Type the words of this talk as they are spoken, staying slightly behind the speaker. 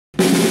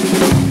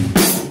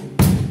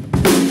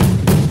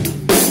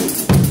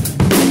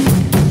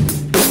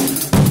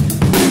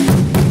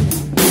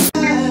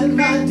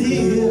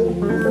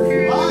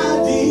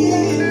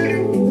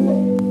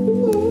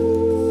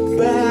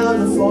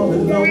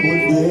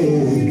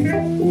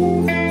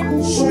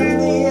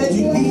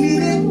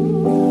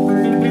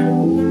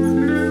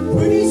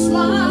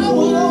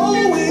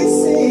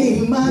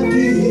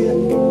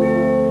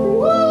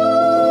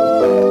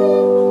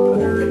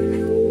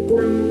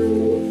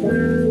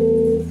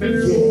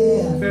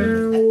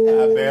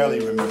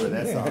barely remember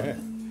that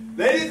song.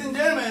 Ladies and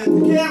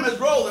gentlemen, the camera's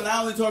rolling.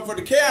 I only talk for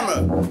the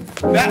camera.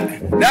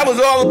 That was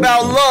all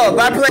about love.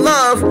 I played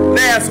love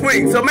last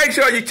week, so make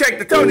sure you check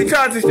the Tony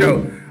Chauncey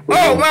show.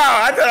 Oh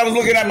wow, I thought I was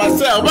looking at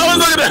myself. I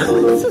was looking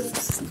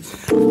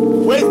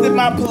at wasted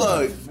my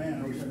plug.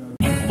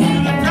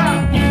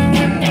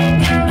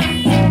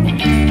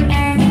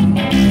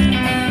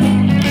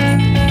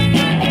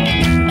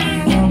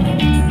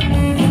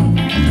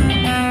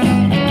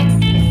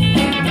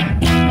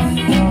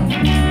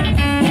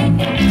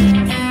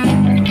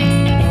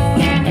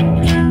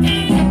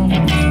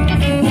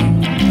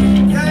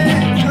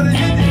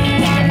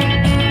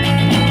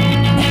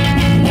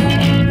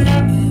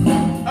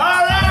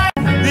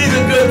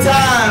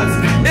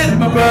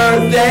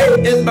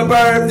 It's my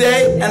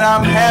birthday, and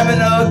I'm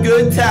having a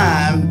good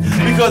time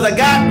because I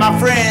got my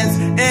friends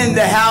in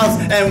the house,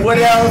 and what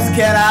else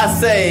can I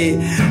say?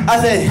 I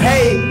said,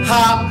 hey,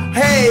 hop,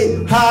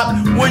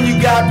 when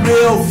you got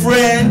real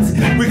friends,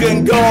 we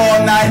can go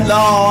all night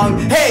long.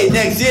 Hey,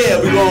 next year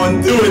we're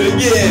gonna do it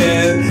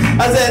again.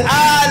 I said,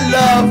 I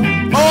love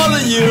all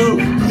of you.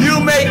 You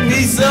make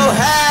me so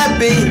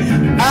happy.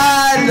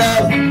 I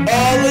love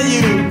all of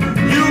you.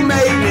 You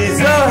make me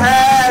so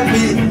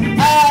happy.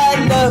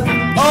 I love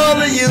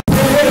all of you.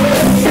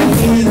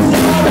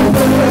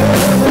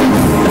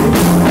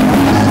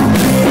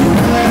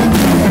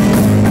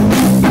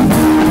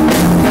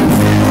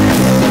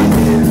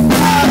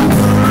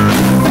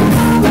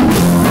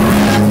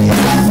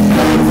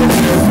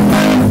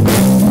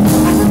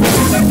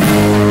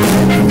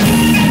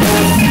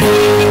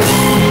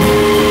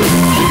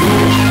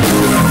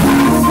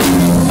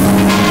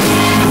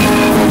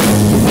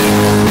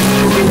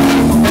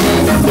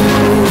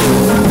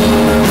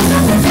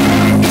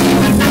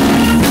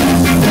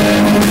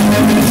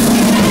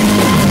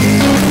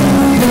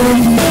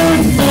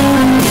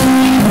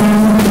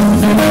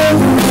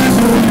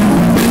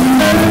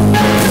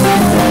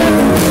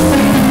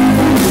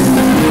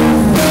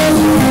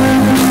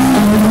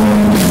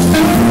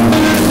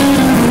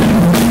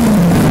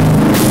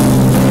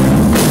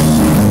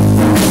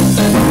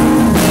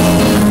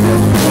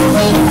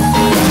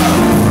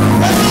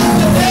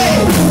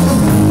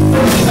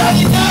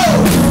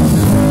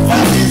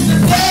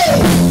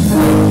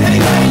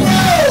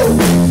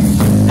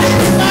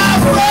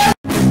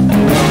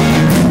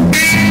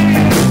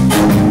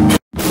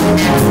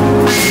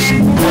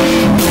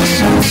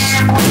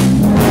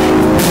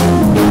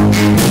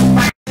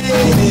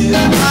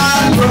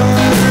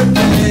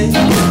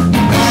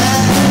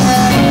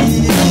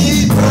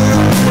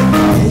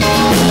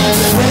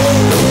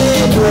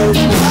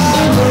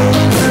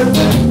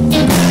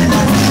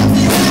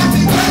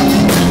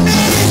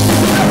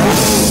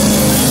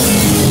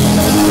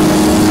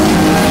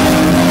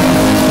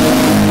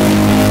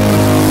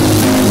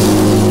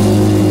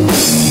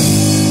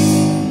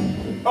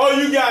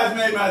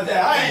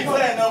 I ain't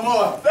playing no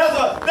more.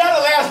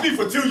 That'll last me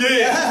for 2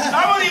 years.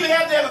 I won't even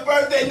have to have a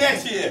birthday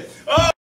next year. Oh.